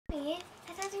Cathy,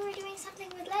 I thought you were doing something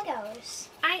with Legos.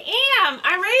 I am.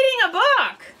 I'm reading a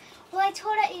book. Well, I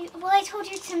told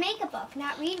you to make a book,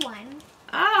 not read one.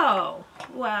 Oh,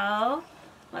 well,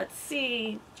 let's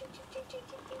see.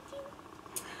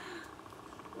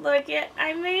 Look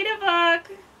I made a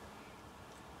book.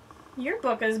 Your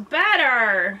book is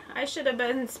better. I should have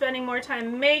been spending more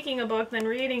time making a book than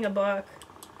reading a book.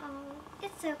 Oh,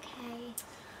 it's okay.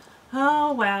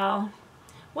 Oh, well.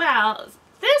 Well,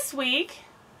 this week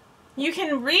you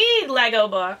can read Lego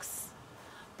books,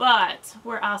 but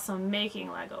we're also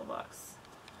making Lego books.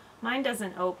 Mine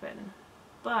doesn't open,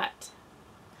 but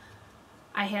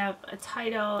I have a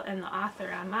title and the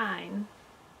author on mine.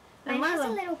 Mine has a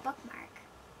little bookmark.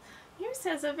 Yours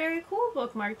has a very cool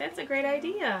bookmark. That's a great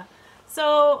idea.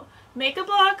 So make a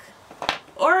book,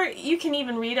 or you can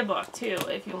even read a book too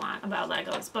if you want about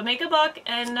Legos. But make a book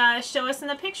and show us in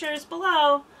the pictures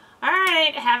below. All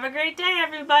right, have a great day,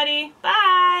 everybody.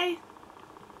 Bye.